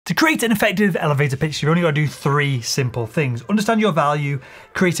To create an effective elevator pitch, you've only got to do 3 simple things. Understand your value,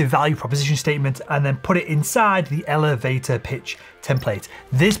 create a value proposition statement, and then put it inside the elevator pitch template.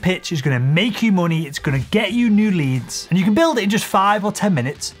 This pitch is going to make you money, it's going to get you new leads, and you can build it in just 5 or 10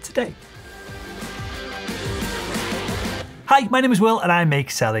 minutes today. Hi, my name is Will and I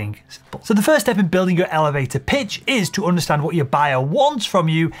make selling simple. So the first step in building your elevator pitch is to understand what your buyer wants from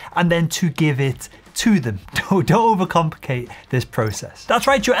you and then to give it to them. Don't overcomplicate this process. That's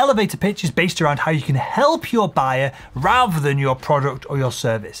right, your elevator pitch is based around how you can help your buyer rather than your product or your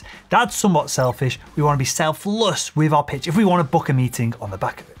service. That's somewhat selfish. We want to be selfless with our pitch if we want to book a meeting on the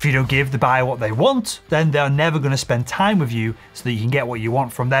back of it. If you don't give the buyer what they want, then they're never going to spend time with you so that you can get what you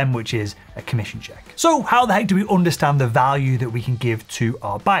want from them, which is a commission check. So how the heck do we understand the value that we can give to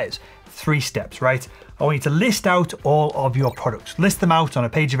our buyers? 3 steps, right? I want you to list out all of your products. List them out on a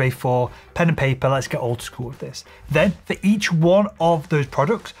page of A4, pen and paper. Let's get old school with this. Then for each one of those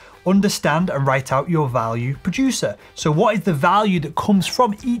products, understand and write out your value producer. So what is the value that comes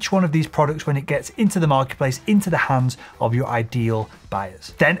from each one of these products when it gets into the marketplace, into the hands of your ideal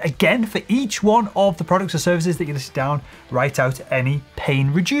buyers? Then again, for each one of the products or services that you list down, write out any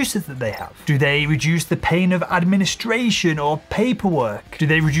pain reducers that they have. Do they reduce the pain of administration or paperwork? Do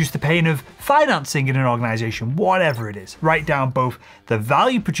they reduce the pain of financing in an organization? Whatever it is, write down both the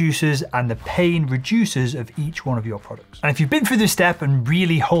value producers and the pain reducers of each one of your products. And if you've been through this step and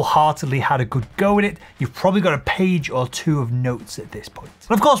really wholeheartedly had a good go at it, you've probably got a page or 2 of notes at this point.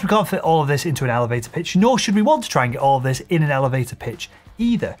 And of course, we can't fit all of this into an elevator pitch, nor should we want to try and get all of this in an elevator pitch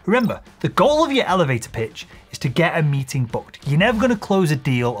either. Remember, the goal of your elevator pitch is to get a meeting booked. You're never going to close a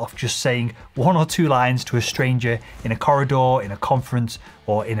deal off just saying 1 or 2 lines to a stranger in a corridor, in a conference,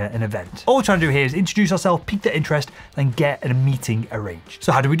 or in an event. All we're trying to do here is introduce ourselves, pique their interest, then get a meeting arranged.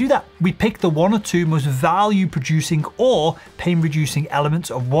 So how do we do that? We pick the 1 or 2 most value producing or pain reducing elements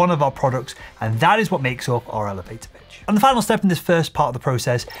of one of our products, and that is what makes up our elevator pitch. And the final step in this first part of the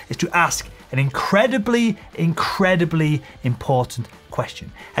process is to ask an incredibly important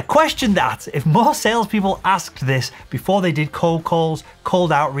question. A question that, if more salespeople asked this before they did cold calls,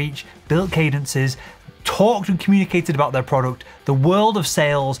 cold outreach, built cadences, talked and communicated about their product, the world of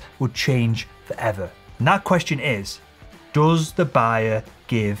sales would change forever. And that question is, does the buyer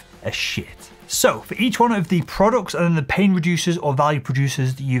give a shit? So for each one of the products and then the pain reducers or value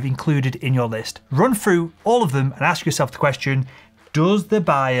producers that you've included in your list, run through all of them and ask yourself the question, does the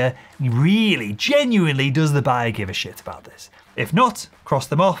buyer really, genuinely, does the buyer give a shit about this? If not, cross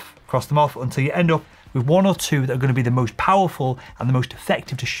them off until you end up with 1 or 2 that are going to be the most powerful and the most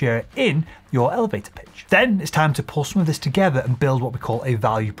effective to share in your elevator pitch. Then it's time to pull some of this together and build what we call a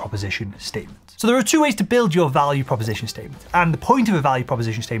value proposition statement. So there are 2 ways to build your value proposition statement. And the point of a value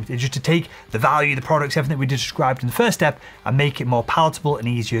proposition statement is just to take the value, the products, everything that we described in the first step and make it more palatable and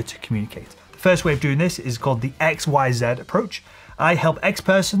easier to communicate. The first way of doing this is called the XYZ approach. I help X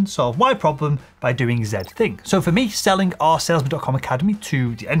person solve Y problem by doing Z thing. So for me, selling our salesman.com academy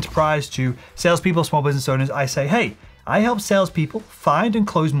to the enterprise, to salespeople, small business owners, I say, hey, I help salespeople find and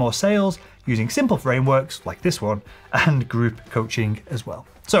close more sales using simple frameworks like this one and group coaching as well.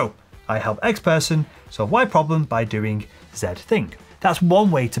 So I help X person solve Y problem by doing Z thing. That's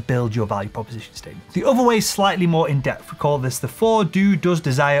one way to build your value proposition statement. The other way is slightly more in depth. We call this the 4 do, does,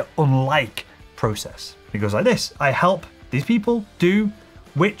 desire, unlike process. It goes like this. I help these people do,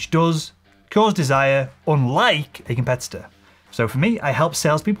 which does, cause desire, unlike a competitor. So for me, I help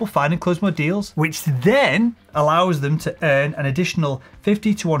salespeople find and close more deals, which then allows them to earn an additional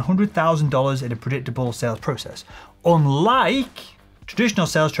 $50,000 to $100,000 in a predictable sales process. Unlike traditional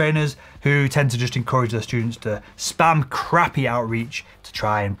sales trainers who tend to just encourage their students to spam crappy outreach to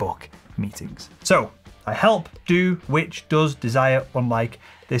try and book meetings. So I help, do, which, does, desire, unlike.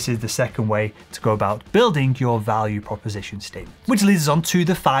 This is the second way to go about building your value proposition statement. Which leads us on to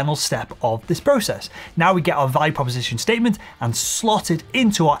the final step of this process. Now we get our value proposition statement and slot it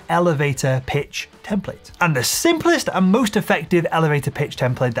into our elevator pitch template. And the simplest and most effective elevator pitch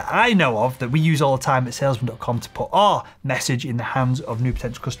template that I know of that we use all the time at salesman.com to put our message in the hands of new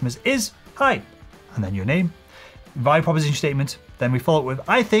potential customers is, hi, and then your name, value proposition statement, then we follow it with,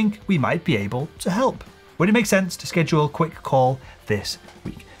 I think we might be able to help. Would it make sense to schedule a quick call this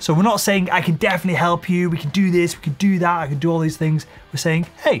week? So we're not saying I can definitely help you, we can do this, we can do that, I can do all these things. We're saying,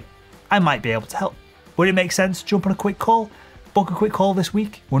 hey, I might be able to help. Would it make sense to jump on a quick call? Book a quick call this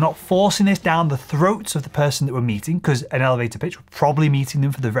week? We're not forcing this down the throats of the person that we're meeting, because an elevator pitch, we're probably meeting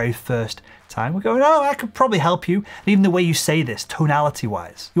them for the very first time. We're going, oh, I could probably help you. And even the way you say this, tonality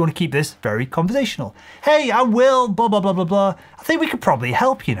wise, you want to keep this very conversational. Hey, I will, blah, blah, blah, blah, blah. I think we could probably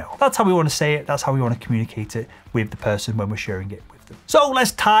help, you know. That's how we want to say it. That's how we want to communicate it with the person when we're sharing it with them. system. So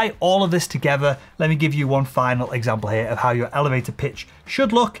let's tie all of this together. Let me give you one final example here of how your elevator pitch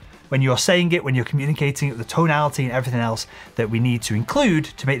should look when you're saying it, when you're communicating it, the tonality and everything else that we need to include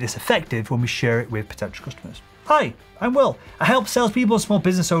to make this effective when we share it with potential customers. Hi, I'm Will. I help salespeople and small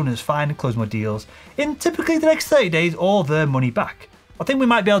business owners find and close more deals in typically the next 30 days or their money back. I think we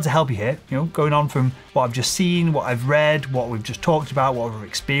might be able to help you here, going on from what I've just seen, what I've read, what we've just talked about, what we've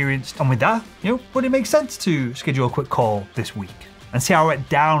experienced. And with that, would it make sense to schedule a quick call this week? And see how I went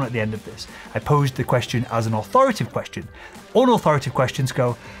down at the end of this. I posed the question as an authoritative question. Unauthoritative questions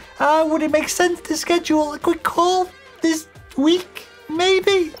go, would it make sense to schedule a quick call this week?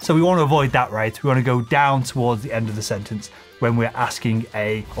 Maybe. So we want to avoid that, right? We want to go down towards the end of the sentence when we're asking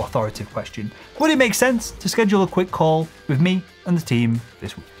a authoritative question. Would it make sense to schedule a quick call with me and the team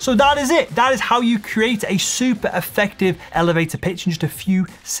this week? So that is it. That is how you create a super effective elevator pitch in just a few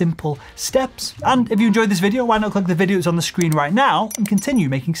simple steps. And if you enjoyed this video, why not click the video that's on the screen right now and continue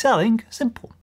making selling simple.